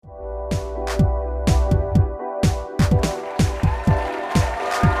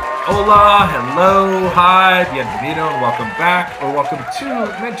hola, hello, hi, bienvenido, and welcome back, or welcome to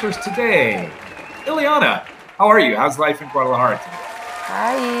Mentors Today. Ileana, how are you? How's life in Guadalajara today?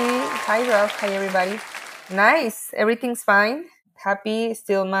 Hi Rob, hi everybody. Nice, everything's fine. Happy,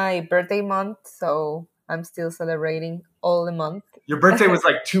 still my birthday month, so I'm still celebrating all the month. Your birthday was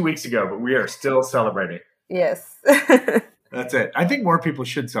like 2 weeks ago, but we are still celebrating. Yes. That's it. I think more people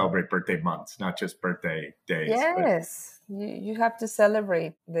should celebrate birthday months, not just birthday days. Yes, you have to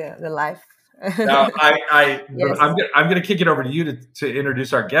celebrate the life. Now, Yes. I'm going to kick it over to you to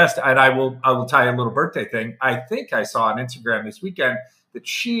introduce our guest, and I will tie a little birthday thing. I think I saw on Instagram this weekend that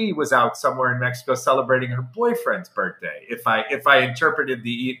she was out somewhere in Mexico celebrating her boyfriend's birthday. If I interpreted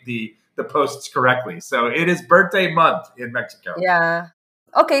the posts correctly, so it is birthday month in Mexico. Yeah.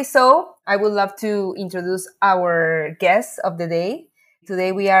 Okay, so I would love to introduce our guest of the day.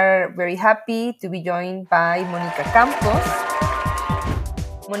 Today we are very happy to be joined by Mónica Campos.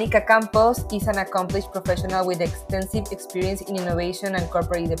 Mónica Campos is an accomplished professional with extensive experience in innovation and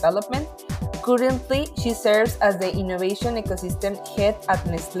corporate development. Currently, she serves as the Innovation Ecosystem Head at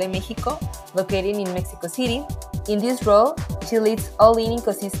Nestlé Mexico, located in Mexico City. In this role, she leads All-In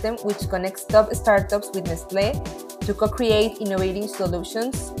Ecosystem, which connects top startups with Nestlé to co-create innovative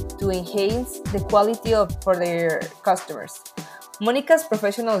solutions to enhance the quality for their customers. Mónica's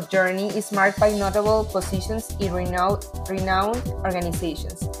professional journey is marked by notable positions in renowned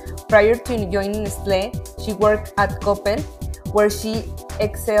organizations. Prior to joining Nestlé, she worked at Copen, where she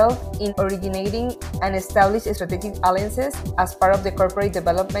excelled in originating and established strategic alliances as part of the corporate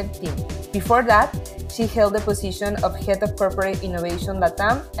development team. Before that, she held the position of Head of Corporate Innovation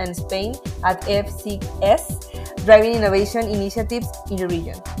LATAM and Spain at FCS, driving innovation initiatives in the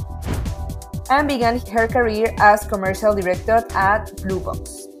region, and began her career as commercial director at Blue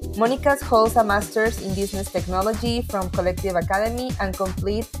Box. Mónica holds a master's in business technology from Collective Academy and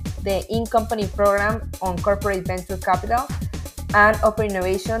completed the in-company program on corporate venture capital and open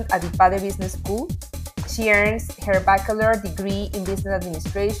innovation at the PADE Business School. She earns her bachelor's degree in business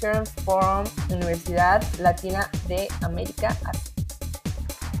administration from Universidad Latina de América.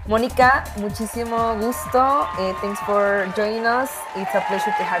 Mónica, muchísimo gusto. Thanks for joining us. It's a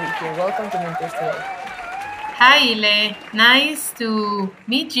pleasure to have you here. Welcome to Mentors Today. Hi, Ile. Nice to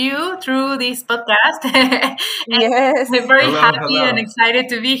meet you through this podcast. Yes. I'm very happy and excited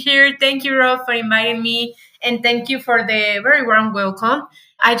to be here. Thank you, Rob, for inviting me. And thank you for the very warm welcome.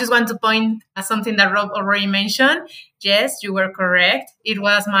 I just want to point at something that Rob already mentioned. Yes, you were correct. It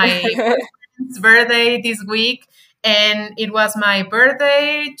was my birthday this week. And it was my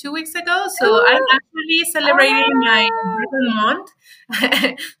birthday 2 weeks ago. So I'm actually celebrating my birthday month.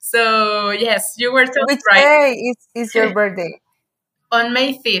 So, yes, you were totally right. Which day is your birthday? On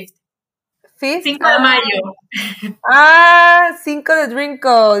May 5th. 5th? 5 de mayo. 5 de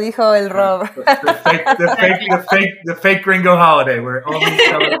Drinko, dijo el Rob. The fake gringo holiday. We're only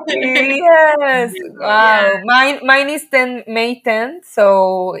celebrating. Yes. Wow. Yeah. Mine is May 10th.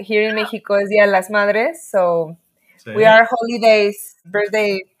 So here in Mexico is Día de las Madres. So we are holidays,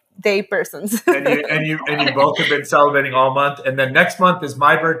 birthday day persons. and you both have been celebrating all month, and then next month is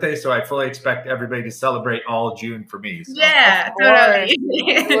my birthday, so I fully expect everybody to celebrate all June for me. So. Yeah, totally.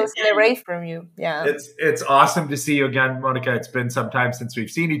 We'll celebrate from you. Yeah, it's awesome to see you again, Mónica. It's been some time since we've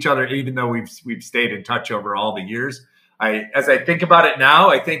seen each other, even though we've stayed in touch over all the years. As I think about it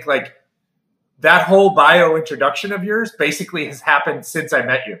now, I think like that whole bio introduction of yours basically has happened since I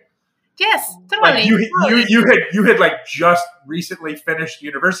met you. Yes, totally. Like you had like just recently finished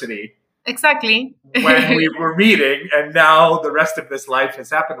university. Exactly. When we were meeting, and now the rest of this life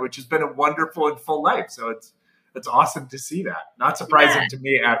has happened, which has been a wonderful and full life. So it's awesome to see that. Not surprising to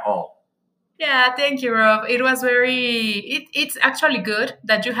me at all. Yeah, thank you, Rob. It was it's actually good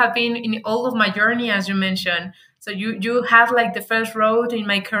that you have been in all of my journey, as you mentioned. So you have like the first road in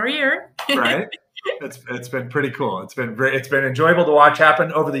my career. Right. It's been pretty cool. It's been enjoyable to watch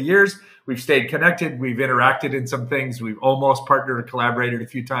happen over the years. We've stayed connected. We've interacted in some things. We've almost partnered or collaborated a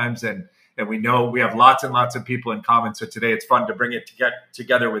few times, and we know we have lots and lots of people in common. So today it's fun to bring it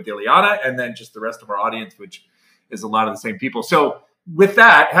together with Ileana and then just the rest of our audience, which is a lot of the same people. So with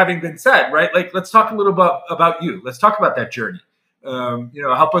that having been said, right, like let's talk a little bit about you. Let's talk about that journey.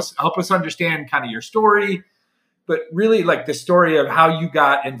 Help us understand kind of your story. But really, like the story of how you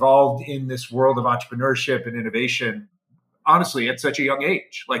got involved in this world of entrepreneurship and innovation, honestly, at such a young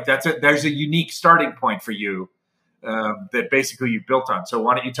age. Like there's a unique starting point for you that basically you built on. So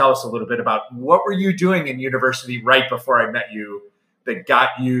why don't you tell us a little bit about what were you doing in university right before I met you that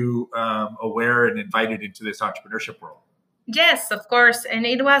got you aware and invited into this entrepreneurship world? Yes, of course. And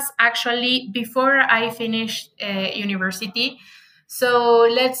it was actually before I finished university. So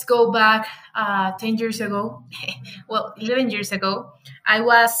let's go back 10 years ago. Well, 11 years ago. I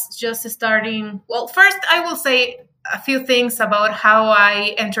was just starting. Well, first, I will say a few things about how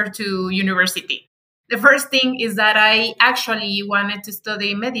I entered to university. The first thing is that I actually wanted to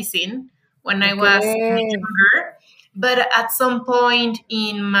study medicine when I was Okay. younger. But at some point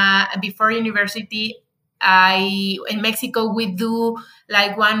before university, I in Mexico we do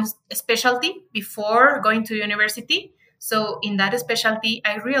like one specialty before going to university. So in that specialty,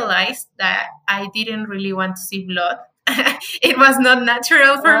 I realized that I didn't really want to see blood. It was not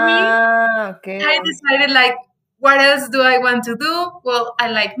natural for me. I Okay. decided like, what else do I want to do? Well,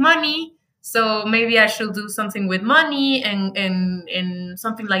 I like money, so maybe I should do something with money and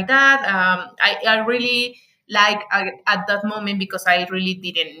something like that. I really like at that moment, because I really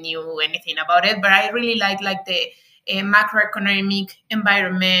didn't knew anything about it, but I really like the macroeconomic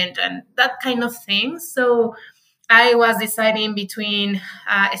environment and that kind of thing. So I was deciding between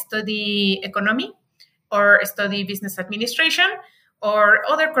study economy or study business administration or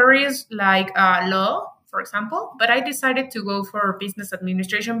other careers like law, for example. But I decided to go for business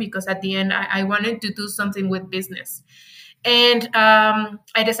administration because at the end I wanted to do something with business. And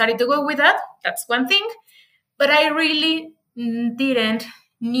I decided to go with that. That's one thing. But I really didn't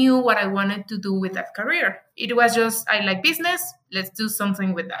knew what I wanted to do with that career. It was just, I like business, let's do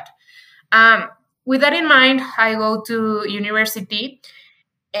something with that. Um, with that in mind, I go to university,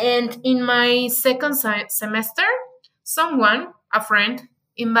 and in my second semester, someone, a friend,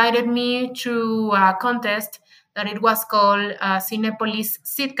 invited me to a contest that it was called Cinepolis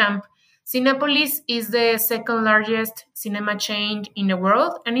Seed Camp. Cinepolis is the second largest cinema chain in the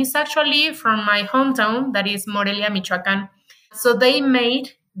world, and it's actually from my hometown, that is Morelia, Michoacan. So they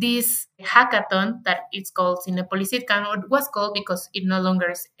made this hackathon that it's called Cinepolis Seed Camp, or it was called because it no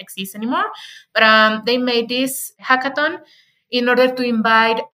longer exists anymore. But they made this hackathon in order to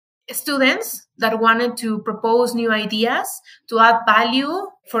invite students that wanted to propose new ideas to add value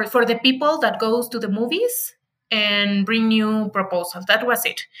for the people that goes to the movies and bring new proposals. That was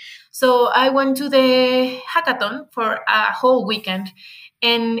it. So I went to the hackathon for a whole weekend,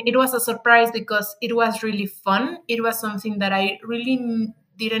 and it was a surprise because it was really fun. It was something that I really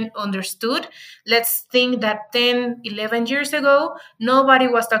didn't understood. Let's think that 10, 11 years ago, nobody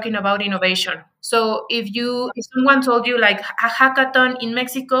was talking about innovation. So if someone told you like a hackathon in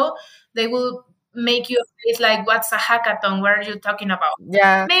Mexico, they will make you face like, what's a hackathon? What are you talking about?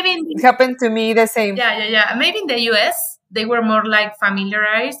 Yeah. Maybe It happened to me the same. yeah. Maybe in the US they were more like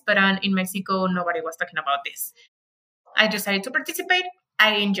familiarized, but in Mexico nobody was talking about this. I decided to participate.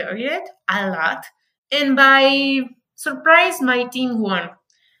 I enjoyed it a lot, and by surprise, my team won.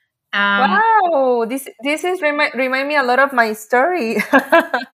 Um, Wow, this is remind me a lot of my story.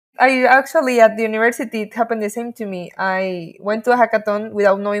 I actually at the university it happened the same to me. I went to a hackathon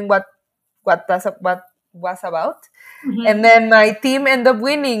without knowing what was about, and then my team ended up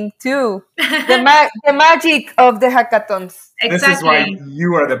winning too. The magic of the hackathons. This is why exactly.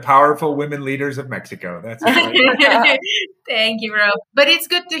 you are the powerful women leaders of Mexico. That's right. Thank you, bro. But it's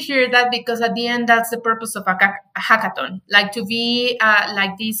good to hear that, because at the end, that's the purpose of a hackathon, like to be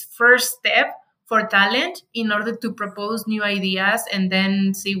like this first step for talent in order to propose new ideas and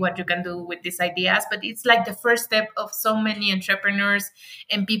then see what you can do with these ideas. But it's like the first step of so many entrepreneurs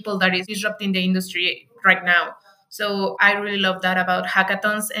and people that is disrupting the industry right now. So I really love that about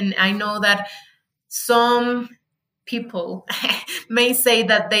hackathons. And I know that some people may say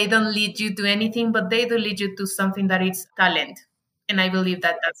that they don't lead you to anything, but they do lead you to something that is talent. And I believe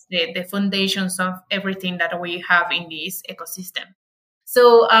that that's the foundations of everything that we have in this ecosystem.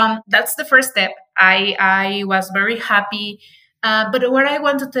 So that's the first step. I was very happy. But what I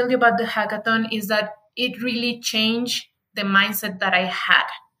want to tell you about the hackathon is that it really changed the mindset that I had.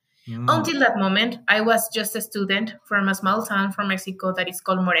 Until that moment, I was just a student from a small town from Mexico that is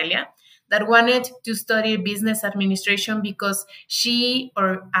called Morelia, that wanted to study business administration because she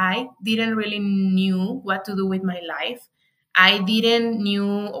or I didn't really knew what to do with my life. I did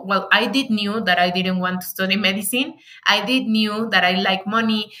knew that I didn't want to study medicine. I did knew that I like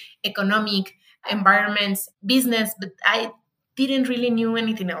money, economic, environments, business, but I didn't really knew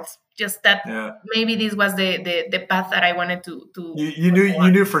anything else. Just that Yeah. maybe this was the path that I wanted to You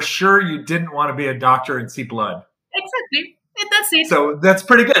knew for sure you didn't want to be a doctor and see blood. exactly. And that's it. So that's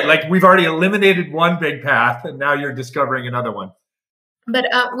pretty good. Like we've already eliminated one big path, and now you're discovering another one. But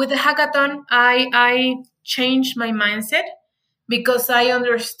with the hackathon, I changed my mindset because I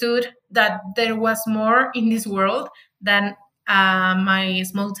understood that there was more in this world than my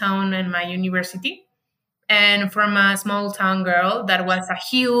small town and my university. And from a small town girl, that was a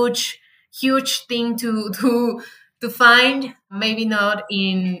huge thing to to find, maybe not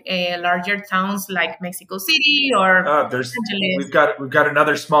in larger towns like Mexico City or There's Angeles. we've got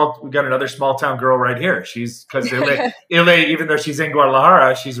another small town girl right here. She's because Ile, even though she's in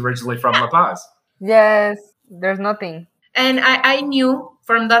Guadalajara, she's originally from La Paz. Yes, there's nothing. And I knew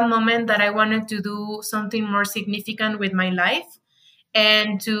from that moment that I wanted to do something more significant with my life,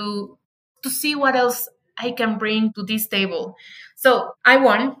 and to see what else I can bring to this table. So I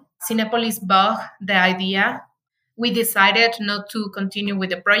won. Cinepolis bought the idea. We decided not to continue with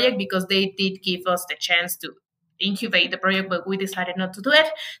the project because they did give us the chance to incubate the project, but we decided not to do it.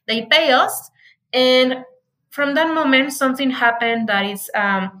 They pay us. And from that moment, something happened that is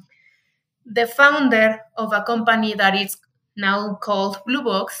the founder of a company that is now called Blue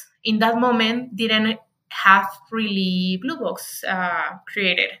Box. In that moment, didn't have really Blue Box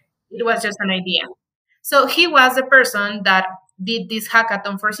created. It was just an idea. So he was the person that did this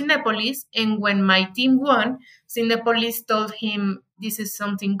hackathon for Cinepolis. And when my team won, Cinepolis told him, this is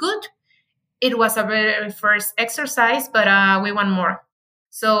something good. It was a very first exercise, but we want more.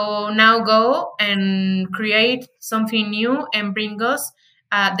 So now go and create something new and bring us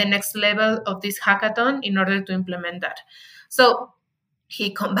the next level of this hackathon in order to implement that. So he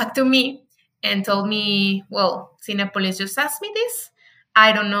come back to me and told me, well, Cinepolis just asked me this.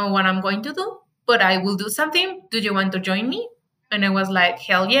 I don't know what I'm going to do, but I will do something. Do you want to join me? And I was like,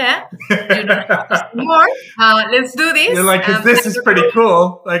 hell yeah. You don't have to say more. Let's do this. You're like, because this is pretty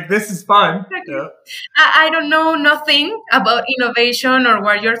cool. Like, this is fun. Yeah. I don't know nothing about innovation or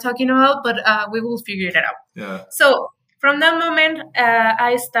what you're talking about, but we will figure it out. Yeah. So from that moment,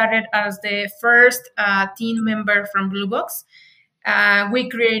 I started as the first team member from Blue Box. We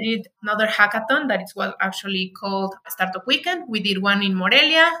created another hackathon that is what actually called Startup Weekend. We did one in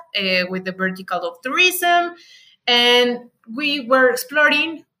Morelia with the vertical of tourism, and we were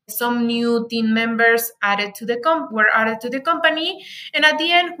exploring. Some new team members were added to the company, and at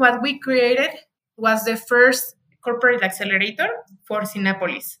the end, what we created was the first corporate accelerator for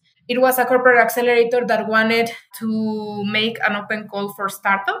Cinepolis. It was a corporate accelerator that wanted to make an open call for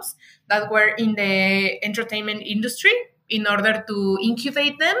startups that were in the entertainment industry in order to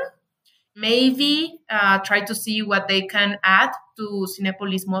incubate them, maybe try to see what they can add to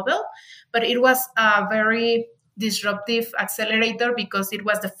Cinepolis model. But it was a very disruptive accelerator because it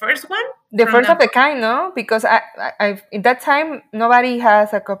was the first one. The first of the kind, no? Because I in that time, nobody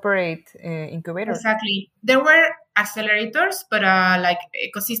has a corporate incubator. Exactly. There were accelerators, but like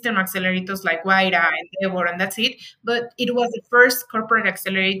ecosystem accelerators like Guaira and Devor, and that's it. But it was the first corporate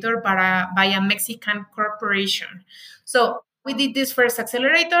accelerator by a Mexican corporation. So we did this first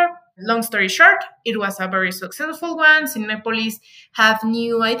accelerator. Long story short, it was a very successful one. Cinepolis have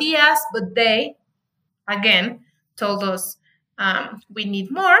new ideas, but they, again, told us we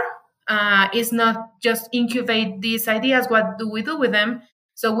need more. It's not just incubate these ideas. What do we do with them?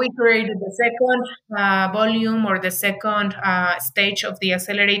 So we created the second volume or the second stage of the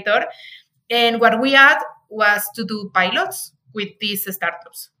accelerator. And what we had was to do pilots with these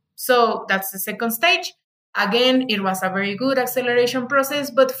startups. So that's the second stage. Again, it was a very good acceleration process.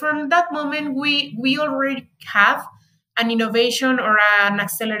 But from that moment, we already have an innovation or an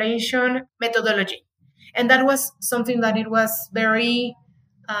acceleration methodology. And that was something that it was very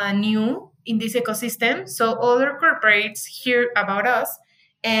new in this ecosystem. So other corporates hear about us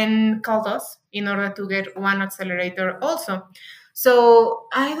and called us in order to get one accelerator also. So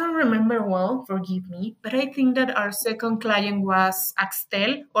I don't remember well, forgive me, but I think that our second client was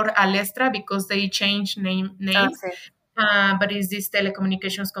Axtel or Alestra because they changed names. Okay. But it's this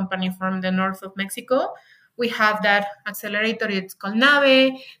telecommunications company from the north of Mexico. We have that accelerator, it's called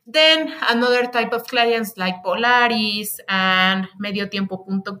Nave. Then another type of clients like Polaris and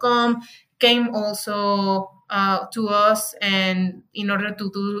mediotiempo.com came also to us, and in order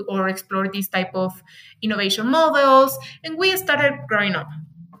to do or explore this type of innovation models, and we started growing up.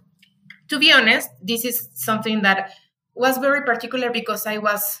 To be honest, this is something that was very particular because I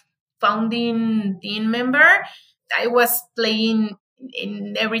was founding team member. I was playing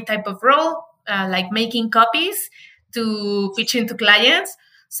in every type of role, like making copies to pitching to clients.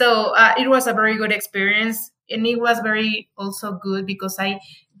 So it was a very good experience, and it was very also good because I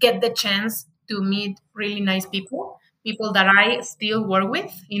get the chance to meet really nice people that I still work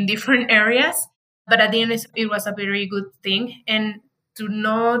with in different areas. But at the end, it was a very good thing. And to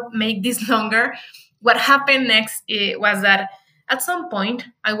not make this longer, what happened next was that at some point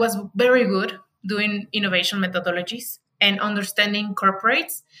I was very good doing innovation methodologies and understanding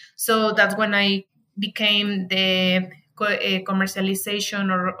corporates. So that's when I became the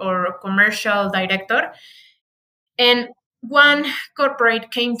commercialization or commercial director. And one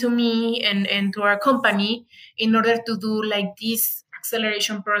corporate came to me and to our company in order to do like this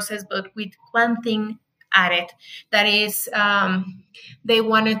acceleration process, but with one thing added. That is, they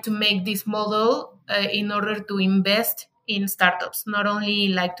wanted to make this model in order to invest in startups, not only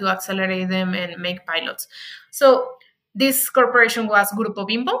like to accelerate them and make pilots. So this corporation was Grupo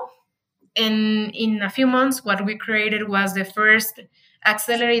Bimbo. And in a few months, what we created was the first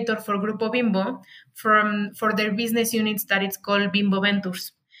accelerator for Grupo Bimbo for their business units that it's called Bimbo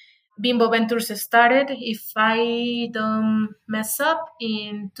Ventures. Bimbo Ventures started, if I don't mess up,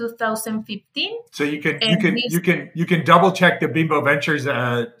 in 2015. So you can double check the Bimbo Ventures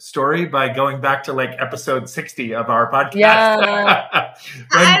story by going back to like episode 60 of our podcast. Yeah.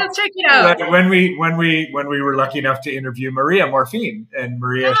 I'll check it out. When we were lucky enough to interview Maria Morphine, and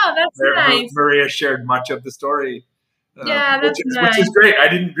Maria, that's nice. Maria shared much of the story. Which is great. I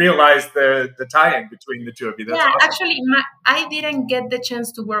didn't realize the tie-in between the two of you. That's awesome. Actually, I didn't get the chance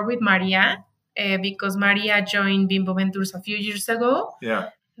to work with Maria because Maria joined Bimbo Ventures a few years ago. Yeah.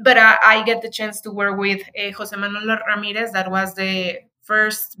 But I get the chance to work with Jose Manuel Ramirez, that was the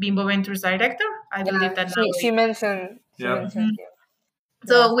first Bimbo Ventures director. I believe that she mentioned.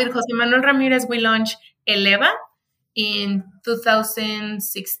 So with Jose Manuel Ramirez, we launched Eleva in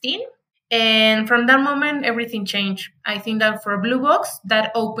 2016. And from that moment, everything changed. I think that for Blue Box,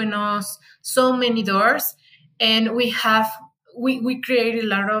 that opened us so many doors. And we created a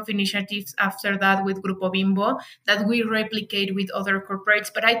lot of initiatives after that with Grupo Bimbo that we replicate with other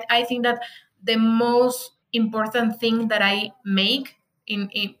corporates. But I think that the most important thing that I make in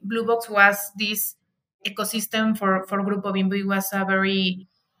Blue Box was this ecosystem for Grupo Bimbo. It was a very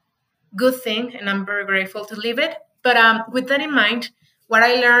good thing, and I'm very grateful to live it. But with that in mind, what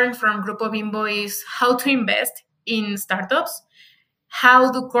I learned from Grupo Bimbo is how to invest in startups,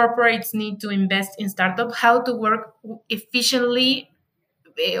 how do corporates need to invest in startups, how to work efficiently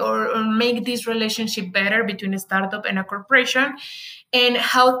or make this relationship better between a startup and a corporation, and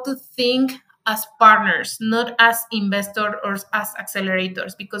how to think as partners, not as investors or as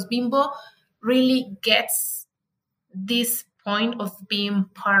accelerators, because Bimbo really gets this point of being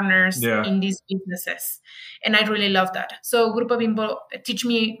partners in these businesses. And I really love that. So Grupo Bimbo teach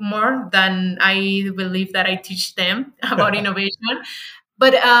me more than I believe that I teach them about innovation.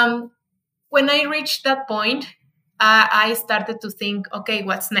 But when I reached that point, I started to think, okay,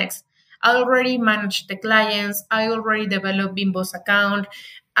 what's next? I already managed the clients. I already developed Bimbo's account.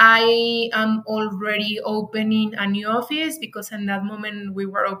 I am already opening a new office because in that moment we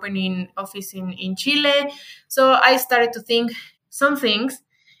were opening office in Chile. So I started to think some things,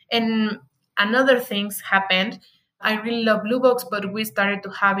 and another things happened. I really love Blue Box, but we started to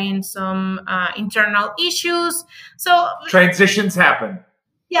having some internal issues. So transitions happen.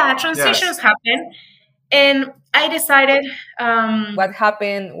 Yeah, transitions happen. And I decided... what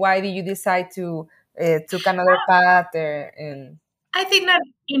happened? Why did you decide to took another path? I think that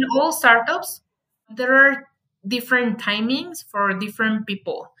in all startups, there are different timings for different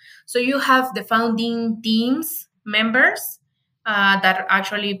people. So you have the founding teams members that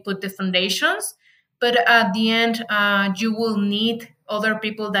actually put the foundations. But at the end, you will need other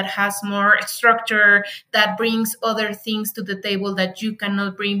people that has more structure, that brings other things to the table that you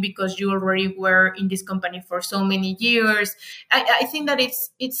cannot bring because you already were in this company for so many years. I think that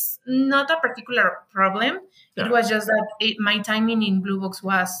it's not a particular problem. Yeah. It was just that my timing in Blue Box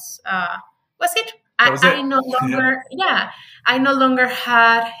was it. I no longer I no longer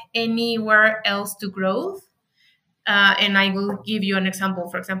had anywhere else to grow. And I will give you an example.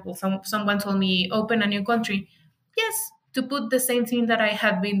 For example, someone told me, open a new country. Yes, to put the same thing that I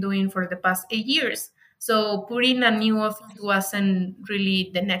have been doing for the past 8 years. So putting a new office wasn't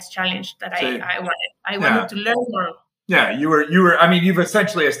really the next challenge that I wanted. I wanted to learn more. Yeah, you were. I mean, you've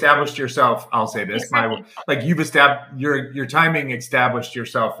essentially established yourself. I'll say this, exactly. you've established your timing. Established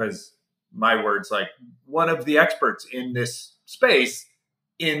yourself as, my words, like one of the experts in this space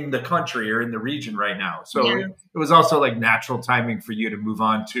in the country or in the region right now. So it was also like natural timing for you to move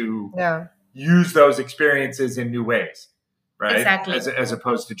on to use those experiences in new ways, right? Exactly. As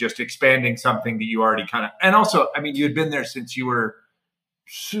opposed to just expanding something that you already kind of, and also, I mean, you had been there since you were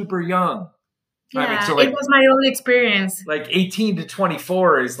super young. Yeah, I mean, so like, it was my own experience. Like 18 to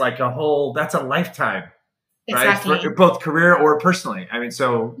 24 is like that's a lifetime, exactly. right? For both career or personally. I mean,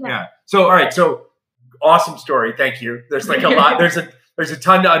 so yeah. So, all right. So awesome story. Thank you. There's like a lot, there's a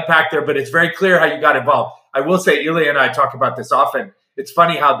ton to unpack there, but it's very clear how you got involved. I will say, Ilya and I talk about this often. It's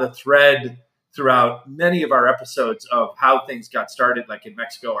funny how the thread throughout many of our episodes of how things got started, like in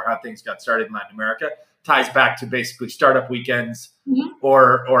Mexico, or how things got started in Latin America, ties back to basically startup weekends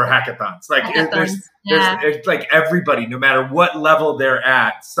or hackathons. Like there's it's like everybody, no matter what level they're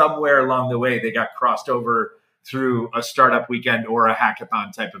at, somewhere along the way they got crossed over through a startup weekend or a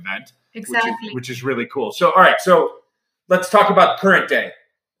hackathon type event. Exactly. Which is really cool. So, all right. So let's talk about current day.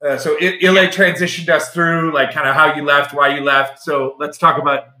 So Ile transitioned us through like kind of how you left, why you left. So let's talk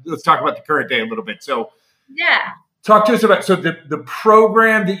about the current day a little bit. So talk to us about, so the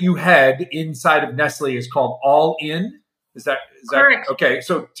program that you had inside of Nestlé is called All In. Is that correct? Okay.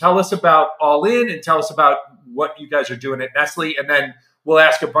 So tell us about All In and tell us about what you guys are doing at Nestlé. And then we'll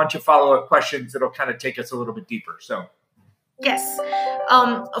ask a bunch of follow-up questions that'll kind of take us a little bit deeper. So. Yes.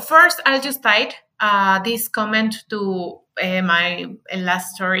 First, I'll just type this comment to my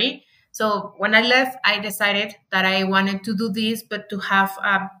last story. So when I left, I decided that I wanted to do this, but to have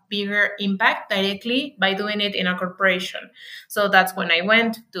a bigger impact directly by doing it in a corporation. So that's when I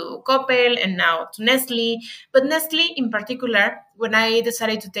went to Coppel and now to Nestlé. But Nestlé in particular, when I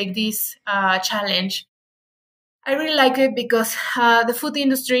decided to take this challenge, I really like it because the food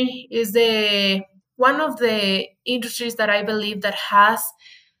industry is one of the industries that I believe that has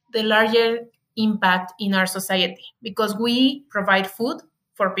the larger impact in our society, because we provide food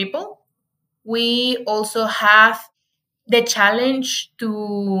for people. We also have the challenge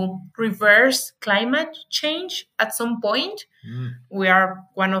to reverse climate change at some point. We are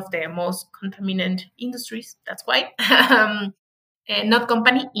one of the most contaminant industries. That's why. Not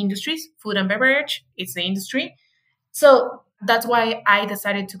company, industries, food and beverage, it's the industry. So that's why I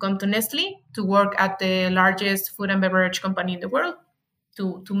decided to come to Nestlé to work at the largest food and beverage company in the world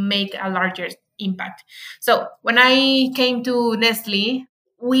to make a larger impact. So when I came to Nestlé,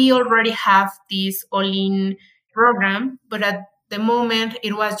 we already have this all-in program, but at the moment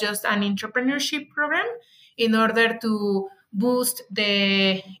it was just an entrepreneurship program in order to boost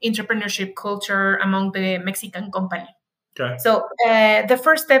the entrepreneurship culture among the Mexican company. Okay. So the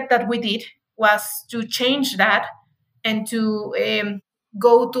first step that we did was to change that and to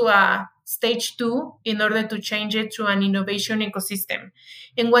go to a stage 2 in order to change it to an innovation ecosystem.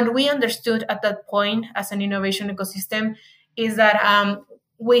 And what we understood at that point as an innovation ecosystem is that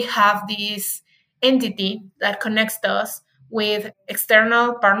we have this entity that connects us with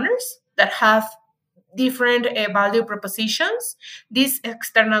external partners that have different value propositions. These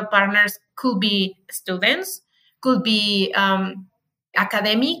external partners could be students, could be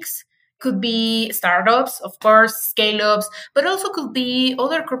academics, could be startups, of course, scale-ups, but also could be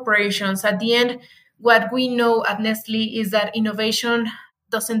other corporations. At the end, what we know at Nestlé is that innovation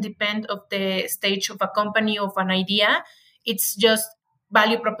doesn't depend on the stage of a company, of an idea. It's just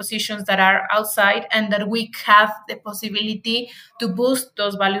value propositions that are outside, and that we have the possibility to boost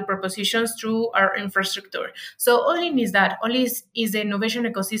those value propositions through our infrastructure. So All-in is that. All-in is the innovation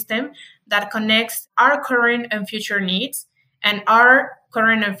ecosystem that connects our current and future needs, and our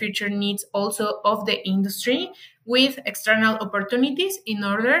current and future needs also of the industry, with external opportunities in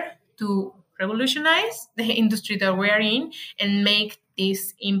order to revolutionize the industry that we are in and make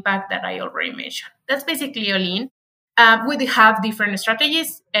this impact that I already mentioned. That's basically All-in. We do have different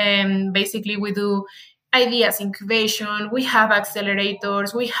strategies, and basically we do ideas incubation, we have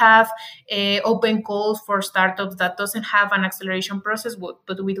accelerators, we have open calls for startups that doesn't have an acceleration process,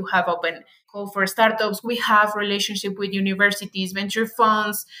 but we do have open call for startups. We have relationship with universities, venture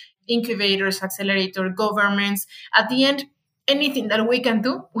funds, incubators, accelerator, governments. At the end, anything that we can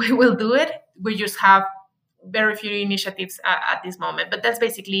do, we will do it. We just have very few initiatives at this moment, but that's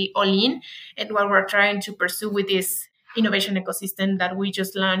basically All-in and what we're trying to pursue with this innovation ecosystem that we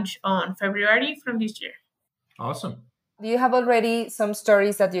just launched on February from this year. Awesome. Do you have already some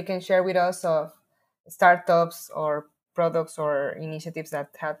stories that you can share with us of startups or products or initiatives that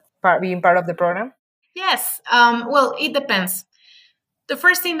have been part of the program? Yes. Well, it depends. The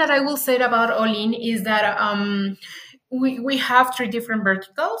first thing that I will say about All-in is that we have 3 different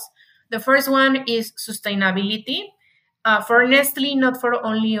verticals. The first one is sustainability. For Nestlé, not for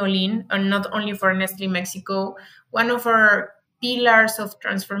only All-in, and not only for Nestlé Mexico, one of our pillars of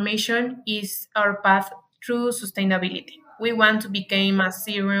transformation is our path through sustainability. We want to become a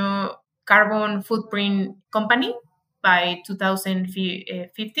zero carbon footprint company by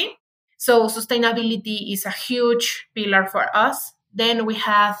 2050. So sustainability is a huge pillar for us. Then we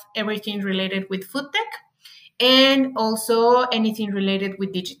have everything related with food tech, and also anything related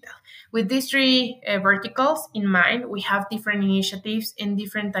with digital. With these 3 verticals in mind, we have different initiatives and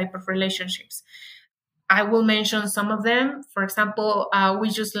different type of relationships. I will mention some of them. For example, we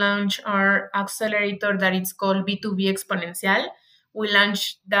just launched our accelerator that it's called B2B Exponential, We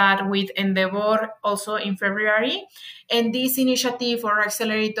launched that with Endeavor also in February. And this initiative or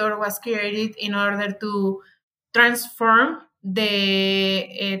accelerator was created in order to transform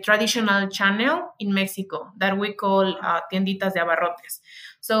the traditional channel in Mexico that we call tienditas de abarrotes.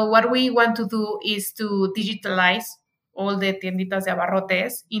 So what we want to do is to digitalize all the tienditas de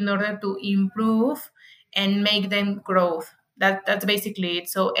abarrotes in order to improve and make them grow. That's basically it.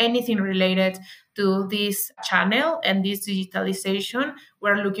 So anything related to this channel and this digitalization,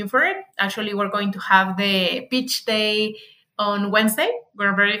 we're looking for it. Actually, we're going to have the pitch day on Wednesday.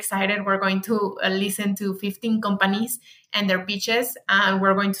 We're very excited. We're going to listen to 15 companies and their pitches, and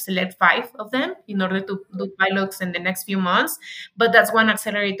we're going to select 5 of them in order to do pilots in the next few months. But that's one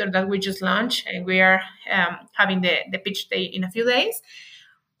accelerator that we just launched, and we are having the pitch day in a few days.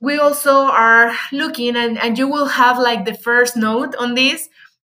 We also are looking, and you will have like the first note on this.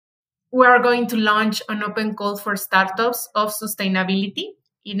 We are going to launch an open call for startups of sustainability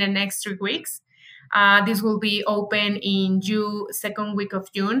in the next 3 weeks. This will be open in second week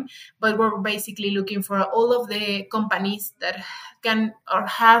of June, but we're basically looking for all of the companies that can or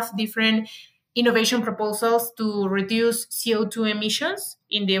have different innovation proposals to reduce CO2 emissions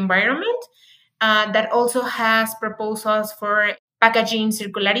in the environment. That also has proposals for packaging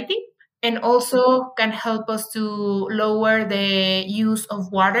circularity and also can help us to lower the use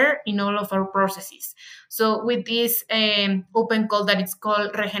of water in all of our processes. So with this open call that it's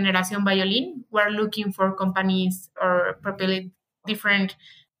called Regeneración Violin, we're looking for companies or probably different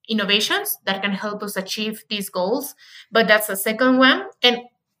innovations that can help us achieve these goals. But that's the second one. And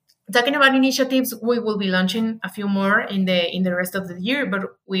talking about initiatives, we will be launching a few more in the rest of the year, but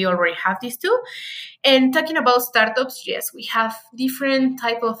we already have these 2. And talking about startups, yes, we have different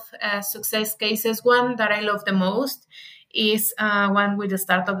type of success cases. One that I love the most is one with a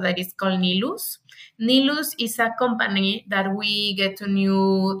startup that is called Nilus. Nilus is a company that we get to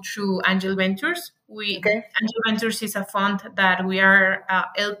know through Angel Ventures. Angel Ventures is a fund that we are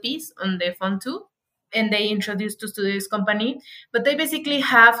LPs on the fund too. And they introduced us to this company. But they basically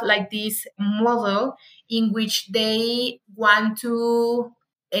have like this model in which they want to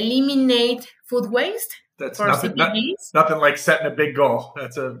eliminate food waste. That's nothing like setting a big goal.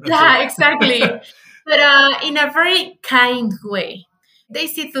 Exactly. But in a very kind way. They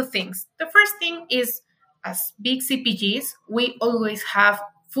see 2 things. The first thing is, as big CPGs, we always have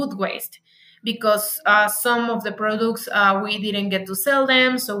food waste because some of the products we didn't get to sell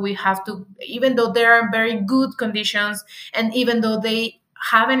them. So we have to, even though they're in very good conditions and even though they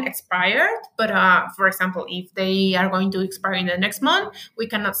haven't expired, but for example, if they are going to expire in the next month, we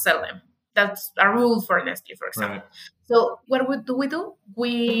cannot sell them. That's a rule for Nestlé, for example. Right. So what do we do?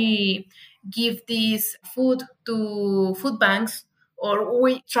 We give this food to food banks, or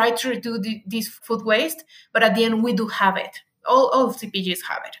we try to reduce this food waste, but at the end we do have it. All CPGs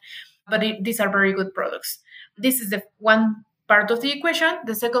have it. But these are very good products. This is the one part of the equation.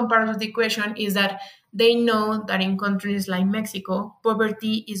 The second part of the equation is that they know that in countries like Mexico,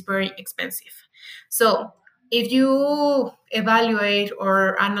 poverty is very expensive. So if you evaluate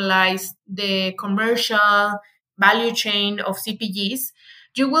or analyze the commercial value chain of CPGs,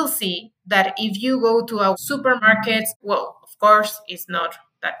 you will see that if you go to a supermarket, well, of course, it's not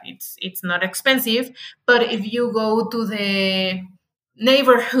that it's not expensive, but if you go to the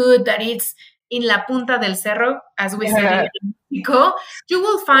neighborhood that it's in La Punta del Cerro, as we said in Mexico, you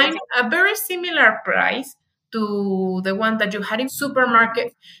will find a very similar price to the one that you had in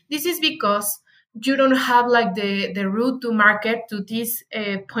supermarket. This is because you don't have like the route to market to this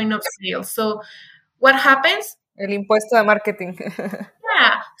point of sale. So what happens? El impuesto de marketing.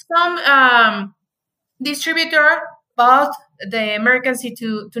 Some distributor bought the mercancy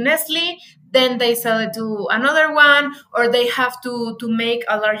to Nestlé, then they sell it to another one, or they have to make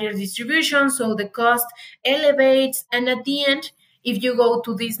a larger distribution, so the cost elevates. And at the end, if you go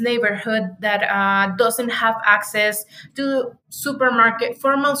to this neighborhood that doesn't have access to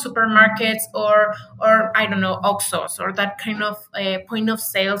formal supermarkets, or I don't know, Oxxos, or that kind of point of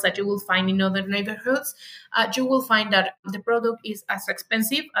sales that you will find in other neighborhoods, you will find that the product is as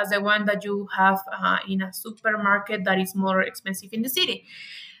expensive as the one that you have in a supermarket that is more expensive in the city.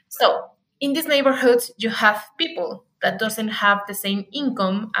 So in these neighborhoods, you have people that doesn't have the same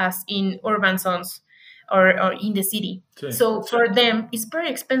income as in urban zones or in the city. Okay. So for them, it's very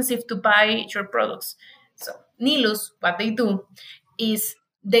expensive to buy your products. So Nilus, what they do is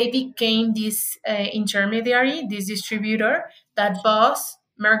they became this intermediary, this distributor that buys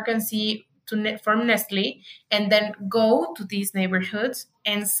mercancy from Nestlé, and then go to these neighborhoods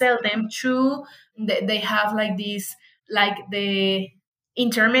and sell them through. They have like this, like the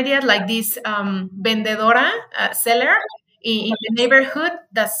intermediate, like this vendedora seller, in the neighborhood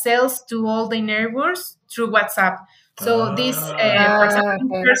that sells to all the neighbors through WhatsApp. So this, for example,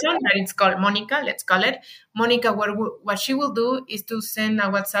 this Okay. person that it's called Monica, let's call it Monica. What she will do is to send a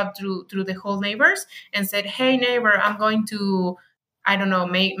WhatsApp through the whole neighbors and said, "Hey neighbor, I'm going to, I don't know,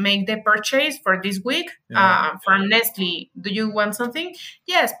 make the purchase for this week from Nestle. Do you want something?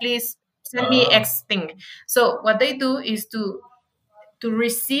 Yes, please send me X thing." So what they do is to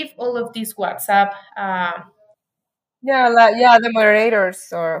receive all of these WhatsApp. Yeah, like yeah, the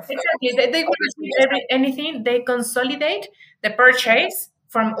moderators or Exactly. They will receive anything. They consolidate the purchase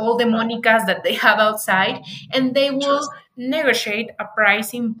from all the Monicas that they have outside, and they will negotiate a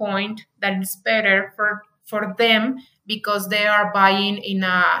pricing point that is better for them because they are buying in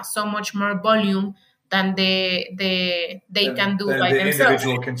a so much more volume than they can do by the themselves.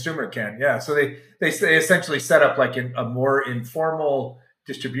 individual consumer can. Yeah. So they essentially set up like a more informal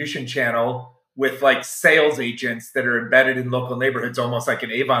distribution channel with like sales agents that are embedded in local neighborhoods, almost like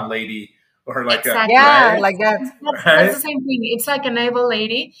an Avon lady or like Exactly. yeah, right, like that. That's the same thing. It's like an able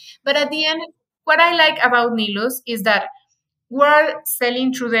lady. But at the end, what I like about Nilus is that we're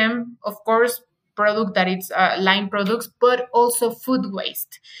selling through them, of course, product that it's line products, but also food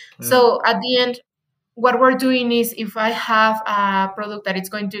waste. So at the end, what we're doing is if I have a product that is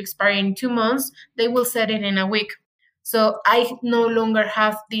going to expire in 2 months, they will sell it in a week. So I no longer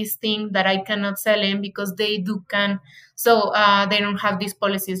have this thing that I cannot sell in because they do can. So they don't have these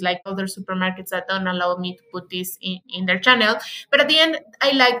policies like other supermarkets that don't allow me to put this in their channel. But at the end,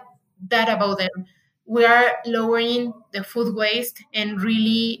 I like that about them. We are lowering the food waste and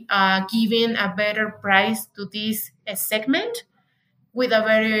really giving a better price to this segment with a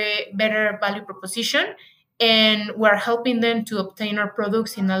very better value proposition, and we're helping them to obtain our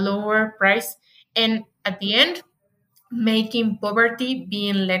products in a lower price, and at the end making poverty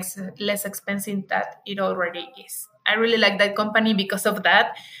being less expensive that it already is. I really like that company because of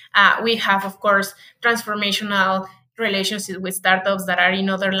that. We have, of course, transformational relationships with startups that are in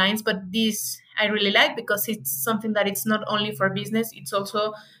other lines, but this I really like because it's something that it's not only for business, it's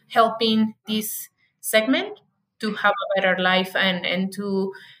also helping this segment to have a better life and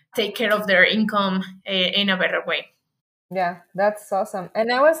to take care of their income in a better way. Yeah, that's awesome. And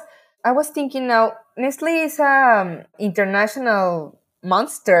I was thinking now, Nestle is a international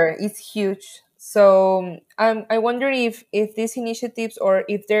monster. It's huge. So I wonder if these initiatives or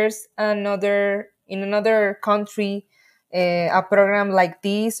if there's another in another country a program like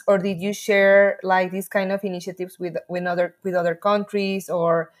this, or did you share like these kind of initiatives with other countries,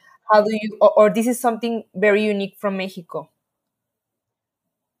 or how do you or this is something very unique from Mexico?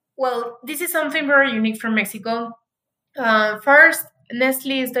 Well, this is something very unique from Mexico. First,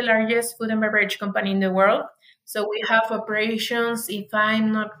 Nestle is the largest food and beverage company in the world. So we have operations, if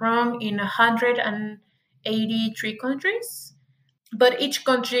I'm not wrong, in 183 countries. But each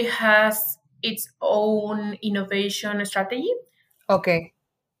country has its own innovation strategy. Okay.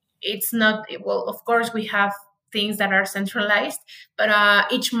 It's not, well, of course, we have things that are centralized, but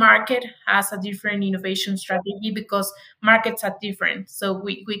each market has a different innovation strategy because markets are different. So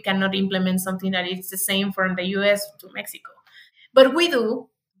we cannot implement something that is the same from the US to Mexico. But we do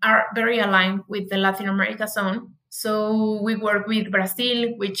are very aligned with the Latin America zone. So we work with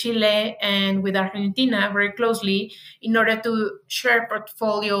Brazil, with Chile, and with Argentina very closely in order to share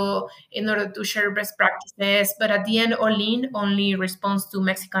portfolio, in order to share best practices. But at the end, all in only responds to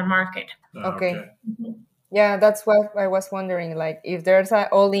Mexican market. Okay. Yeah, that's what I was wondering. Like, if there's a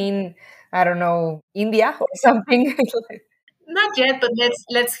all in, I don't know, India or something. Not yet, but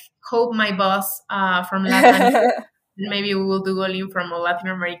let's hope my boss from Latin maybe we will do all in from Latin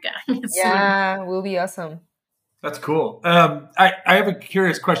America soon. Yeah, will be awesome. That's cool. I have a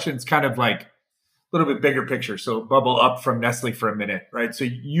curious question. It's kind of like a little bit bigger picture. So bubble up from Nestle for a minute, right? So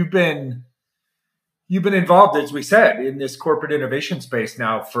you've been involved, as we said, in this corporate innovation space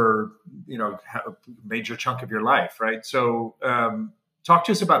now for a major chunk of your life, right? So talk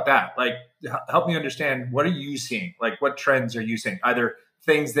to us about that. Like, help me understand, what are you seeing? Like, what trends are you seeing? Either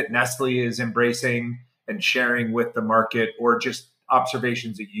things that Nestle is embracing and sharing with the market, or just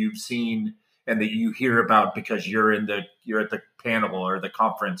observations that you've seen and that you hear about because you're at the panel or the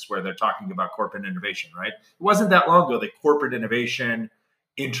conference where they're talking about corporate innovation, right? It wasn't that long ago that corporate innovation,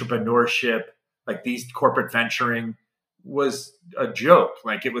 entrepreneurship, like these corporate venturing was a joke.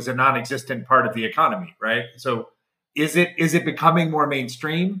 Like, it was a non-existent part of the economy, right? So is it becoming more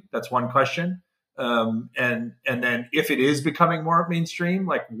mainstream? That's one question. And then if it is becoming more mainstream,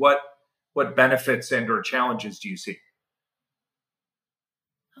 like what benefits and or challenges do you see?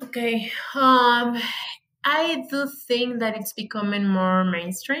 Okay. I do think that it's becoming more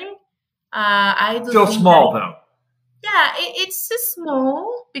mainstream. I do Still think small that though. Yeah, it's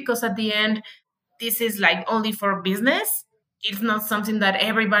small because at the end, this is like only for business. It's not something that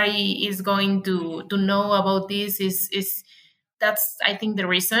everybody is going to know about. This is that's I think the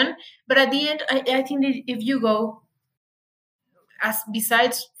reason. But at the end, I think that if you go as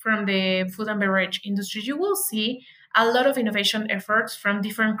besides from the food and beverage industry, you will see a lot of innovation efforts from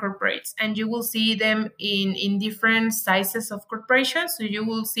different corporates, and you will see them in different sizes of corporations. So you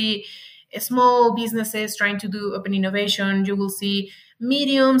will see small businesses trying to do open innovation. You will see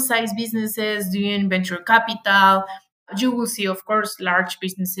medium-sized businesses doing venture capital. You will see, of course, large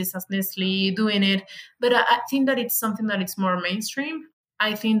businesses as Nestle doing it. But I think that it's something that it's more mainstream.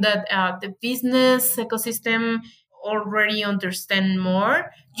 I think that the business ecosystem already understand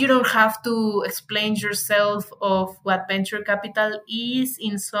more. You don't have to explain yourself of what venture capital is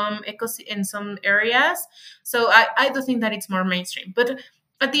in in some areas. So I do think that it's more mainstream. But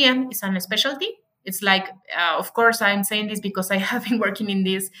at the end, it's a specialty. It's like, of course, I'm saying this because I have been working in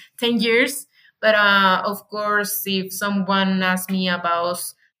this 10 years. But of course, if someone asks me about,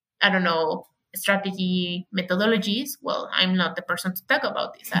 I don't know, strategy methodologies, well, I'm not the person to talk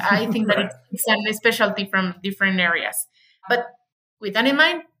about this. I think that Right. it's a specialty from different areas. But with that in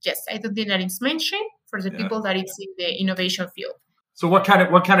mind, yes, I do think that it's mainstream for the people that it's in the innovation field. So what kind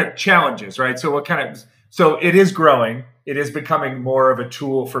of challenges, right? So it is growing. It is becoming more of a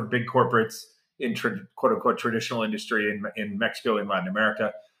tool for big corporates in quote unquote traditional industry in Mexico and Latin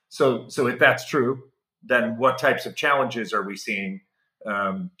America. So if that's true, then what types of challenges are we seeing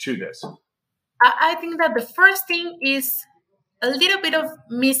to this? I think that the first thing is a little bit of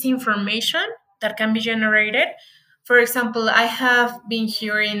misinformation that can be generated. For example, I have been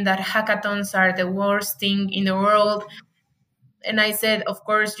hearing that hackathons are the worst thing in the world. And I said, of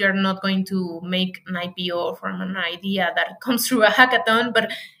course, you're not going to make an IPO from an idea that comes through a hackathon,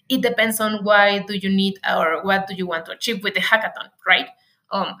 but it depends on why do you need or what do you want to achieve with the hackathon, right?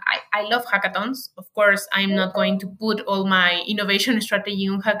 I love hackathons. Of course, I'm not going to put all my innovation strategy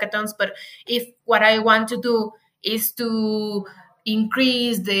on hackathons, but if what I want to do is to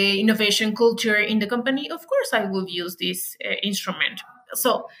increase the innovation culture in the company, of course, I will use this instrument.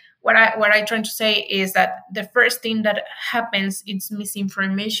 So what I trying to say is that the first thing that happens is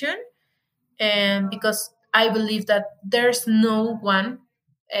misinformation, and because I believe that there's no one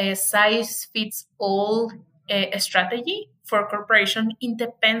size fits all strategy for corporation. It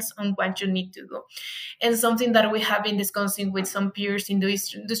depends on what you need to do. And something that we have been discussing with some peers in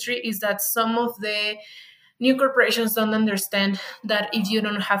this industry is that some of the new corporations don't understand that if you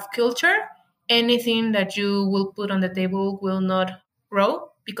don't have culture, anything that you will put on the table will not grow,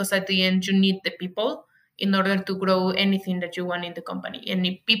 because at the end you need the people in order to grow anything that you want in the company. And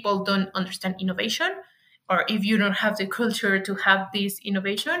if people don't understand innovation, or if you don't have the culture to have this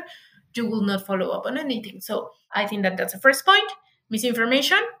innovation, you will not follow up on anything. So I think that that's the first point.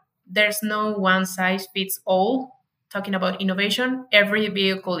 Misinformation. There's no one size fits all talking about innovation. Every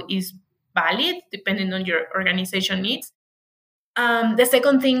vehicle is valid depending on your organization needs. The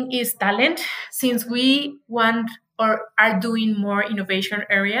second thing is talent. Since we want or are doing more innovation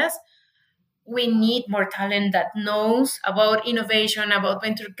areas, we need more talent that knows about innovation, about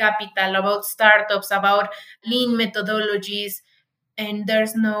venture capital, about startups, about lean methodologies. And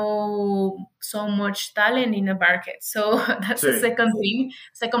there's no so much talent in the market. So that's the second thing,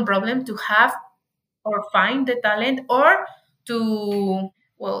 second problem, to have or find the talent, or to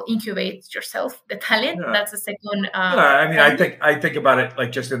incubate yourself the talent. That's the second I mean, I think about it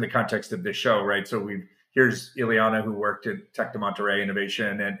like just in the context of this show, right? So here's Ileana, who worked at Tech de Monterrey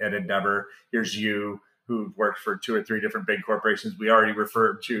Innovation and at Endeavor. Here's you, who worked for 2 or 3 different big corporations. We already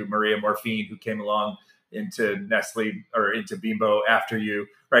referred to Maria Morfine, who came along into Nestle or into Bimbo after you,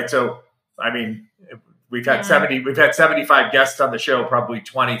 right? So I mean, we've had 75 guests on the show. Probably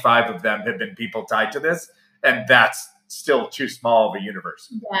 25 of them have been people tied to this, and that's still too small of a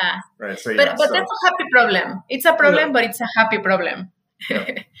universe. Yeah. Right. So, but that's a happy problem. It's a problem, but it's a happy problem.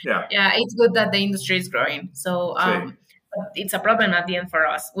 Yeah. It's good that the industry is growing. So it's a problem at the end for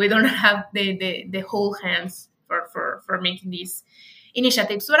us. We don't have the whole hands for making these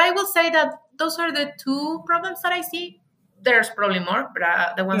initiatives. But I will say that those are the 2 problems that I see. There's probably more,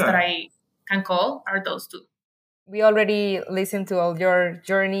 but the ones that I can call are those 2. We already listened to all your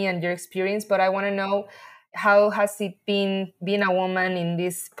journey and your experience, but I want to know, how has it been being a woman in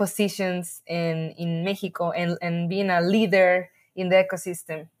these positions in Mexico and being a leader in the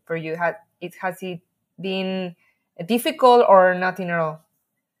ecosystem for you? Has it been difficult or nothing at all?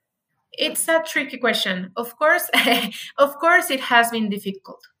 It's a tricky question. Of course, it has been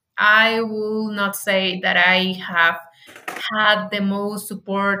difficult. I will not say that I have had the most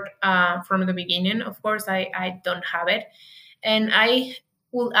support from the beginning. Of course, I don't have it. And I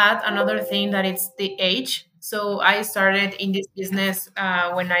will add another thing that it's the age. So I started in this business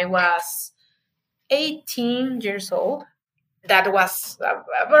when I was 18 years old. That was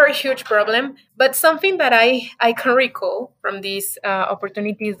a very huge problem, but something that I can recall from these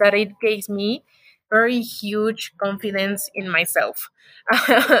opportunities that it gave me very huge confidence in myself.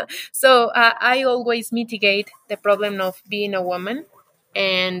 So I always mitigate the problem of being a woman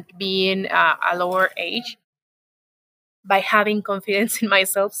and being a lower age by having confidence in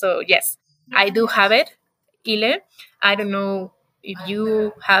myself. So yes, I do have it, Ile. I don't know if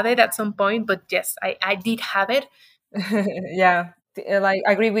you have it at some point, but yes, I did have it. Yeah, like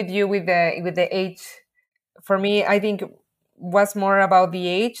I agree with you with the age. For me, I think was more about the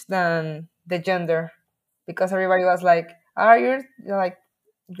age than the gender, because everybody was like, "Ah, you're like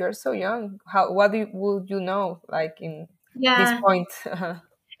you're so young. How what would you know like in this Yeah. point?"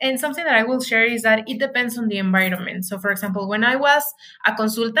 And something that I will share is that it depends on the environment. So, for example, when I was a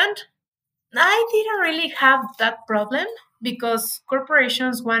consultant, I didn't really have that problem because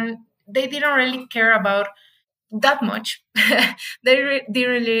corporations, when they didn't really care about that much, didn't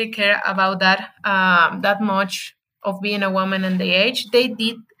really care about that much of being a woman and the age. They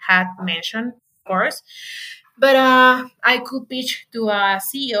did had mentioned, of course, but I could pitch to a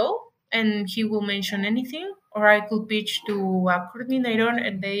CEO and he will mention anything, or I could pitch to a coordinator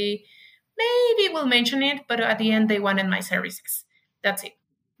and they maybe will mention it, but at the end they wanted my services. That's it.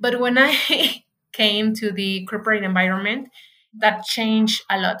 But when I came to the corporate environment, that changed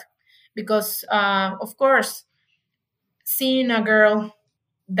a lot because, of course, seeing a girl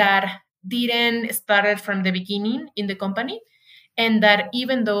that didn't started from the beginning in the company, and that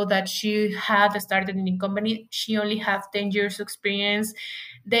even though that she had started in the company, she only have 10 years experience.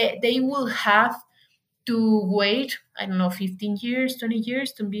 They will have to wait, I don't know, 15 years, 20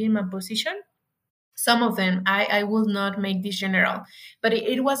 years to be in my position. Some of them, I will not make this general, but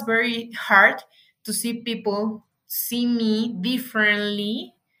it was very hard to see people see me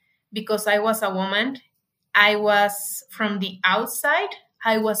differently because I was a woman. I was from the outside,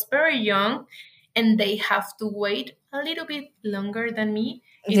 I was very young, and they have to wait a little bit longer than me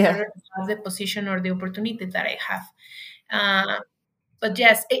in Yeah. order to have the position or the opportunity that I have. But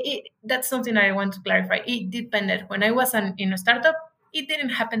yes, that's something I want to clarify. It depended. When I was in a startup, it didn't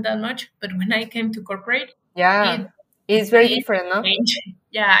happen that much. But when I came to corporate, Yeah. it It's very did different, no? change.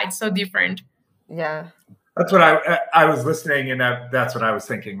 Yeah, it's so different. Yeah. That's what I was listening, and that's what I was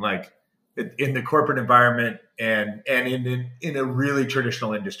thinking. Like in the corporate environment, and in a really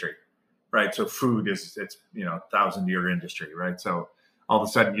traditional industry, right? So food is it's 1,000-year industry, right? So all of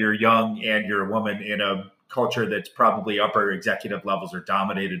a sudden you're young and you're a woman in a culture that's probably upper executive levels are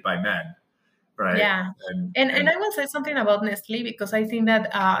dominated by men, right? Yeah. And And I will say something about Nestle because I think that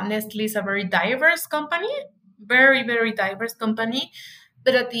Nestle is a very diverse company, very, very diverse company.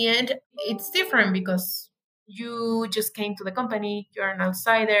 But at the end, it's different because you just came to the company, you're an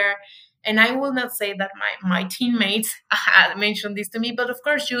outsider. And I will not say that my teammates mentioned this to me, but of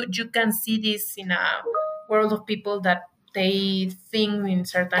course, you can see this in a world of people that they think in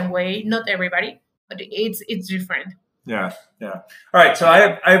certain way. Not everybody, but it's different. yeah, yeah. All right. So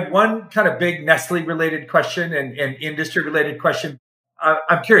I have one kind of big Nestle related question and industry related question.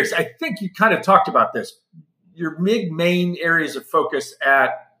 I'm curious. I think you kind of talked about this. Your big main areas of focus at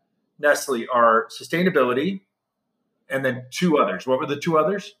Nestle are sustainability and then two others. What were the two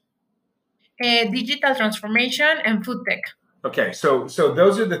others? Digital transformation and food tech. Okay, so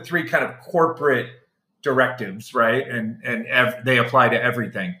those are the three kind of corporate directives, right? They apply to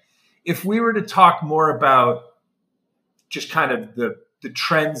everything. If we were to talk more about just kind of the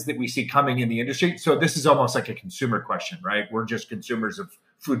trends that we see coming in the industry, so this is almost like a consumer question, right? We're just consumers of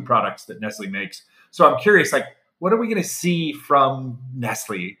food products that Nestle makes. So I'm curious, like, what are we going to see from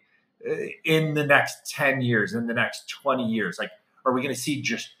Nestle in the next 10 years, in the next 20 years? Like, are we going to see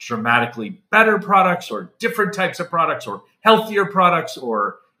just dramatically better products or different types of products or healthier products,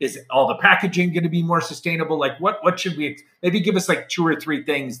 or is all the packaging going to be more sustainable? Like what should we maybe give us like two or three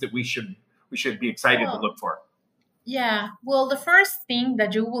things that we should be excited to Oh, look for? yeah. Well, the first thing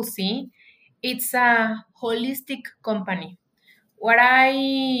that you will see, it's a holistic company. What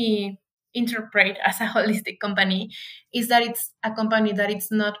I interpret as a holistic company is that it's a company that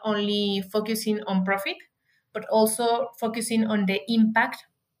it's not only focusing on profit, but also focusing on the impact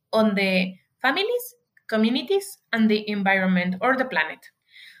on the families, communities, and the environment or the planet.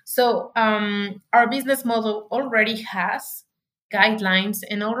 So our business model already has guidelines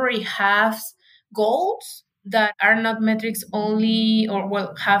and already has goals that are not metrics only, or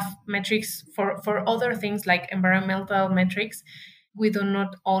well, have metrics for other things like environmental metrics. We do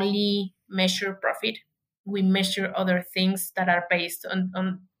not only measure profit, we measure other things that are based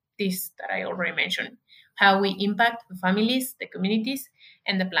on this that I already mentioned, how we impact the families, the communities,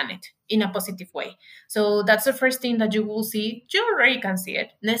 and the planet in a positive way. So that's the first thing that you will see. You already can see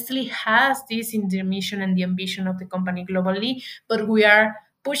it. Nestle has this in the mission and the ambition of the company globally, but we are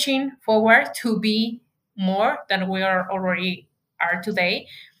pushing forward to be more than we are already are today.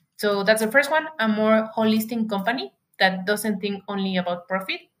 So that's the first one, a more holistic company that doesn't think only about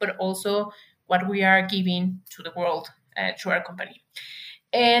profit, but also what we are giving to the world through our company.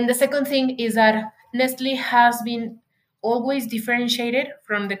 And the second thing is that Nestle has been always differentiated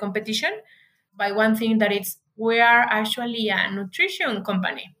from the competition by one thing, that it's we are actually a nutrition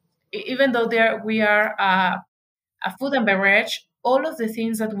company. Even though we are a food and beverage, all of the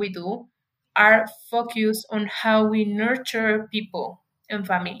things that we do are focused on how we nurture people and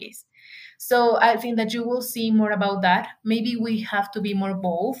families. So I think that you will see more about that. Maybe we have to be more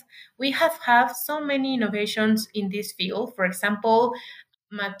bold. We have so many innovations in this field. For example,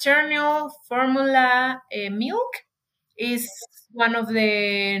 maternal formula milk is one of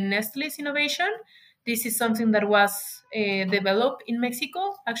the Nestle's innovation. This is something that was developed in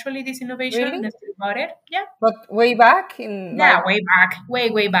Mexico. Actually, this innovation, Really? Nestle bought it. Yeah, But way back in yeah, like, way back,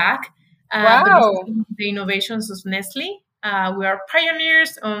 way back. But this is wow, one of the innovations of Nestle. We are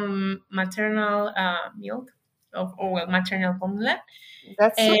pioneers on maternal milk, or well, maternal formula.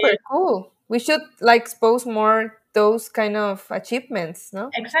 that's And super cool. We should like expose more those kind of achievements, no?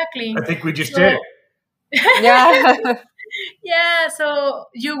 I exactly. think we just did. So Yeah. yeah, so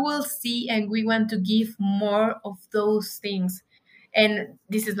you will see, and we want to give more of those things. And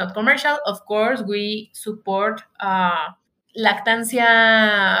this is not commercial. Of course, we support lactancia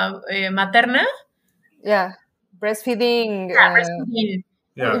materna. Yeah. Breastfeeding. Yeah, breastfeeding.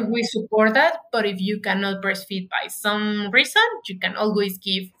 Yeah. We support that, but if you cannot breastfeed by some reason, you can always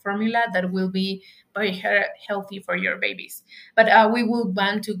give formula that will be very healthy for your babies. But we will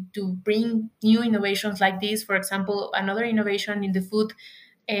want to bring new innovations like this. For example, another innovation in the food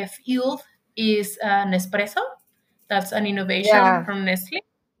field is Nespresso. That's an innovation Yeah. from Nestle.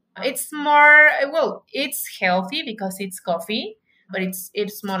 It's more, well, it's healthy because it's coffee, but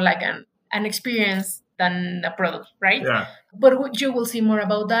it's more like an experience than a product, right? Yeah. But you will see more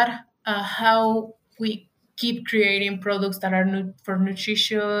about that, how we keep creating products that are for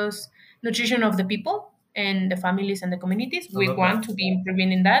nutritious nutrition of the people and the families and the communities. I We love that. want to be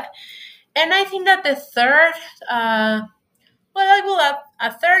improving in that. And I think that the third, well, I will add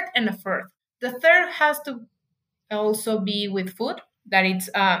a third and a fourth. The third has to also be with food, that it's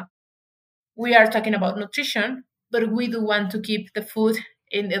we are talking about nutrition, but we do want to keep the food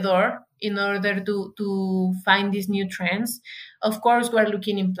in the door in order to find these new trends. Of course, we're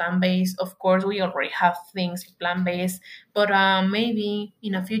looking in plant-based. Of course, we already have things plant-based, but maybe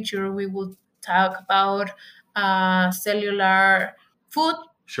in the future we will talk about cellular food,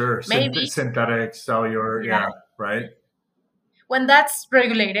 Sure. maybe. Synthetic, cellular. Yeah, Yeah. Right. when that's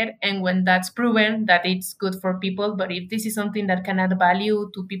regulated and when that's proven that it's good for people. But if this is something that can add value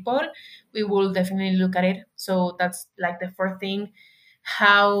to people, we will definitely look at it. So that's like the first thing.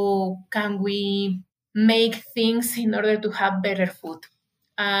 How can we make things in order to have better food?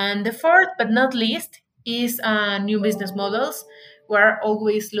 And the fourth, but not least, is new business models. We're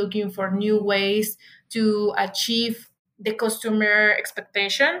always looking for new ways to achieve the customer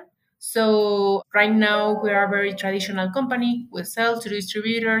expectation. So right now we are a very traditional company. We sell to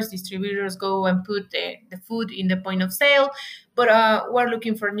distributors. Distributors go and put the food in the point of sale. But we're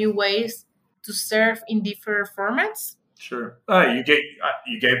looking for new ways to serve in different formats. Sure. You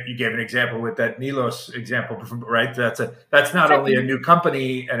gave an example with that Nilos example, right? That's not only a Exactly. new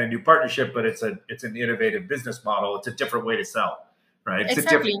company and a new partnership, but it's an innovative business model. It's a different way to sell, right? It's a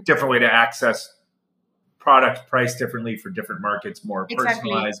Exactly. different way to access product priced differently for different markets, more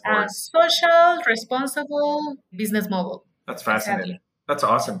Exactly. personalized, more. Social, responsible business model. That's fascinating. Exactly. That's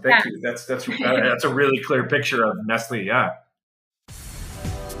awesome. Thank you. That's a really clear picture of Nestle. Yeah.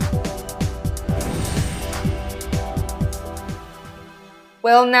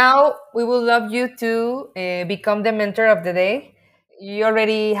 Well, now we would love you to become the mentor of the day. You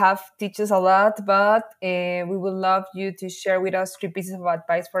already have teach us a lot, but we would love you to share with us three pieces of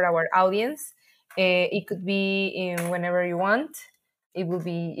advice for our audience. It could be in whenever you want.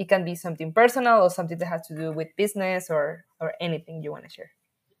 It can be something personal or something that has to do with business or anything you want to share.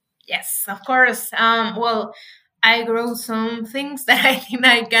 Yes, of course. Well, I wrote some things that I think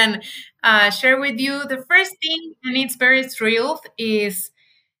I can share with you. The first thing, and it's very thrilled, is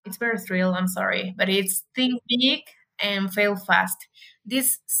It's very thrill, I'm sorry, but it's think big and fail fast.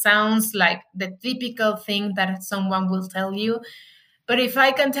 This sounds like the typical thing that someone will tell you, but if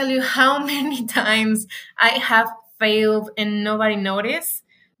I can tell you how many times I have failed and nobody noticed,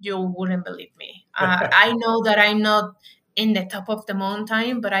 you wouldn't believe me. I know that I'm not in the top of the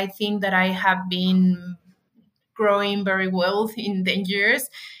mountain, but I think that I have been growing very well in the years.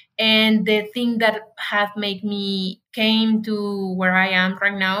 And the thing that have made me came to where I am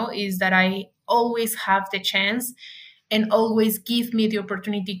right now is that I always have the chance and always give me the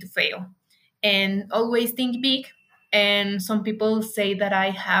opportunity to fail and always think big. And some people say that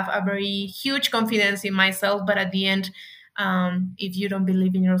I have a very huge confidence in myself, but at the end, if you don't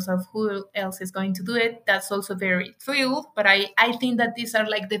believe in yourself, who else is going to do it? That's also very true. But I think that these are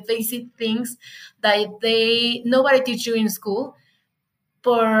like the basic things that they nobody teach you in school,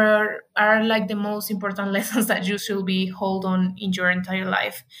 but are like the most important lessons that you should be hold on in your entire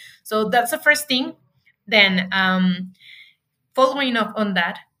life. So that's the first thing. Then following up on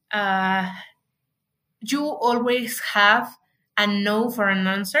that, you always have a no for an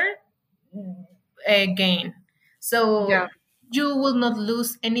answer again. So Yeah. you will not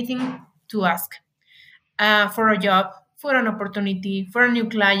lose anything to ask for a job, for an opportunity, for a new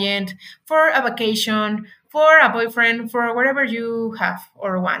client, for a vacation, for a boyfriend, for whatever you have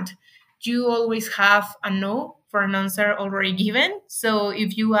or want. You always have a no for an answer already given. So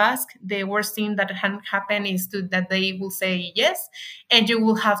if you ask, the worst thing that can happen is that they will say yes, and you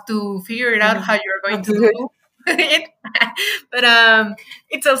will have to figure it out how you're going to do it. But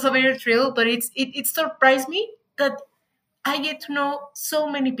it's also very thrill. But it surprised me that I get to know so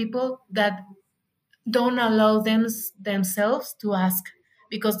many people that don't allow themselves to ask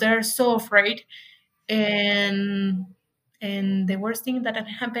because they're so afraid. and and the worst thing that can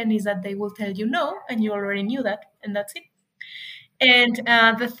happen is that they will tell you no and you already knew that, and that's it. And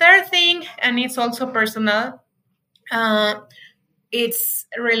the third thing, and it's also personal, uh, it's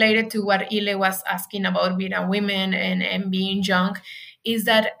related to what Ile was asking about being a woman and being young, is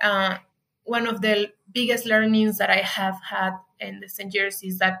that one of the biggest learnings that I have had in the same years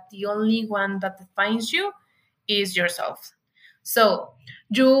is that the only one that defines you is yourself. So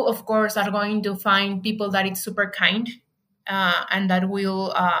you, of course, are going to find people that is super kind and that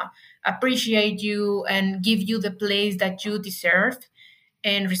will appreciate you and give you the place that you deserve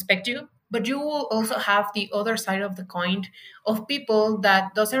and respect you. But you will also have the other side of the coin of people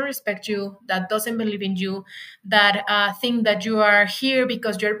that doesn't respect you, that doesn't believe in you, that think that you are here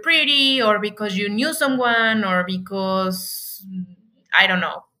because you're pretty or because you knew someone or because I don't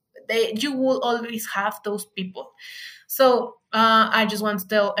know. You will always have those people. So I just want to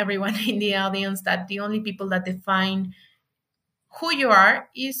tell everyone in the audience that the only people that define who you are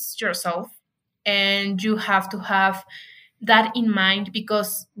is yourself, and you have to have that in mind,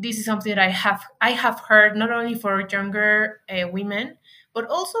 because this is something that I have heard not only for younger women, but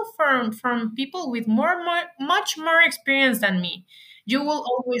also from people with much more experience than me. You will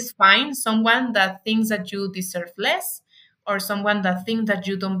always find someone that thinks that you deserve less, or someone that thinks that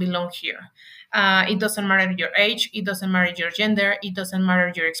you don't belong here. It doesn't matter your age, it doesn't matter your gender, it doesn't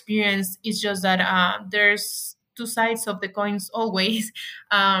matter your experience. It's just that there's two sides of the coins always,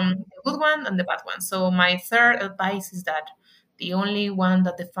 the good one and the bad one. So my third advice is that the only one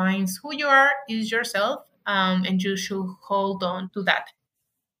that defines who you are is yourself, and you should hold on to that.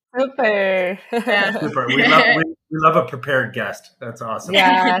 Super. Yeah. Super. We love a prepared guest. That's awesome.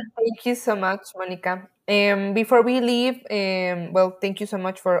 Yeah, thank you so much, Monica. Before we leave, well, thank you so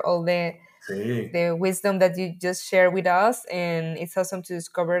much for all Sí. the wisdom that you just shared with us, and it's awesome to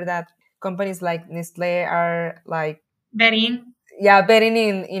discover that companies like Nestlé are like, Betting. yeah, betting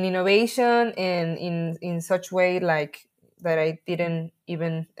in innovation and in such way like that I didn't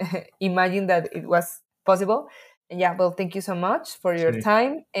even imagine that it was possible. And yeah, well, thank you so much for your Sí.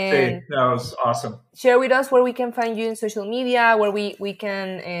 time, Sí. and That was awesome. share with us where we can find you in social media, where we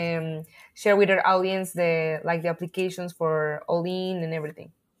can share with our audience the applications for all in and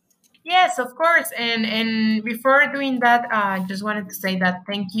everything. Yes, of course. And before doing that, I just wanted to say that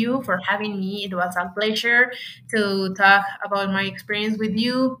thank you for having me. It was a pleasure to talk about my experience with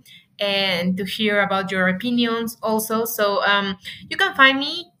you and to hear about your opinions also. So you can find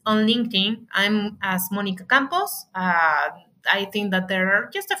me on LinkedIn. I'm as Monica Campos. I think that there are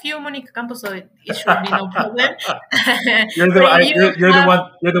just a few Monica Campos, so it should be no problem. You're But if you you're the have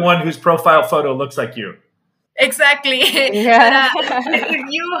one. You're the one whose profile photo looks like you. exactly. But Yeah. if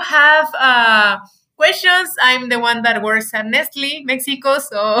you have questions, I'm the one that works at Nestle Mexico,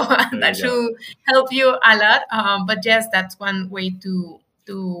 so There that you go. should help you a lot. But yes, that's one way to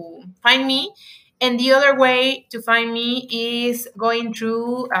find me. And the other way to find me is going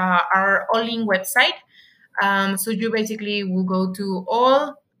through our all-in website. So you basically will go to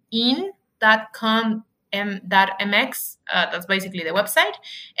allin.com.mx. That's basically the website,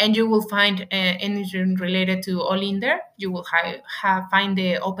 and you will find anything related to all in there. You will find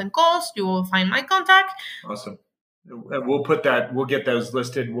the open calls. You will find my contact. Awesome. We'll get those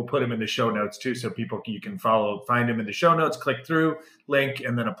listed. We'll put them in the show notes too, so you can find them in the show notes, click through, link,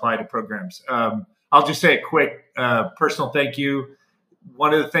 and then apply to programs. I'll just say a quick personal thank you.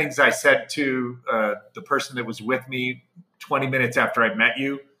 One of the things I said to the person that was with me 20 minutes after I met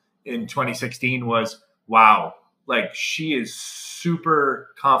you in 2016 was, wow, like she is super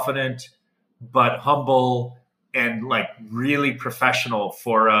confident, but humble and like really professional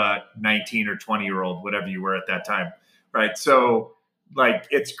for a 19 or 20-year-old, whatever you were at that time. Right. So like,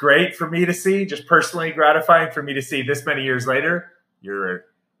 it's great for me to see, just personally gratifying for me to see this many years later, you're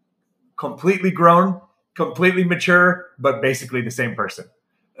completely grown, completely mature, but basically the same person,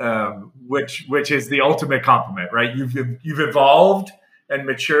 which is the ultimate compliment, right? You've evolved and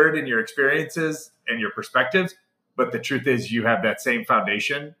matured in your experiences and your perspectives, but the truth is you have that same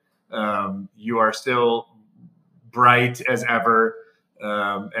foundation. You are still bright as ever,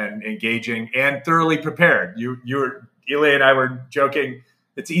 and engaging and thoroughly prepared. Ilya and I were joking.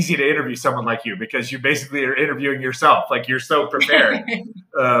 It's easy to interview someone like you because you basically are interviewing yourself. Like you're so prepared.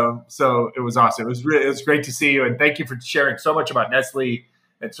 So it was awesome. It was great to see you. And thank you for sharing so much about Nestlé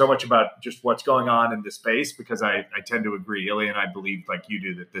and so much about just what's going on in the space, because I tend to agree. Ilya and I believe, like you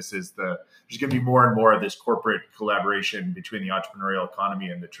do, that there's going to be more and more of this corporate collaboration between the entrepreneurial economy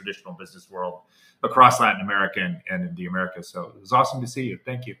and the traditional business world across Latin America and in the Americas. So it was awesome to see you.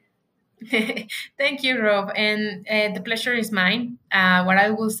 Thank you. Thank you, Rob. And the pleasure is mine. What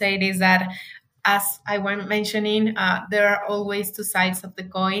I will say is that, as I was mentioning, there are always two sides of the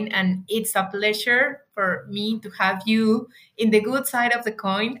coin, and it's a pleasure for me to have you in the good side of the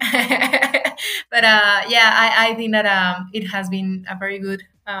coin. But I think that it has been a very good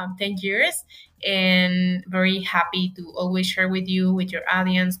 10 years, and very happy to always share with you, with your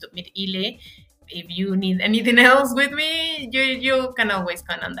audience, to meet Ile. If you need anything else with me, you can always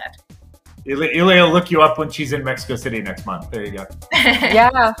count on that. Ilya will look you up when she's in Mexico City next month. There you go.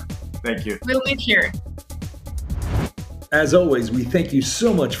 Yeah. Thank you. We'll meet here. As always, we thank you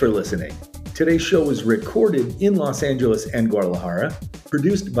so much for listening. Today's show was recorded in Los Angeles and Guadalajara,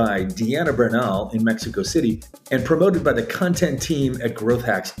 produced by Deanna Bernal in Mexico City, and promoted by the content team at Growth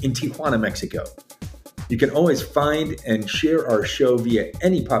Hacks in Tijuana, Mexico. You can always find and share our show via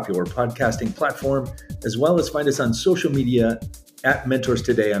any popular podcasting platform, as well as find us on social media at Mentors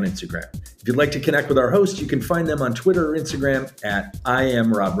Today on Instagram. If you'd like to connect with our hosts, you can find them on Twitter or Instagram at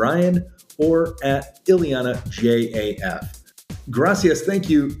 @IamRobRyan or at IlianaJAF. Gracias, thank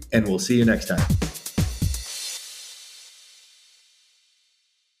you, and we'll see you next time.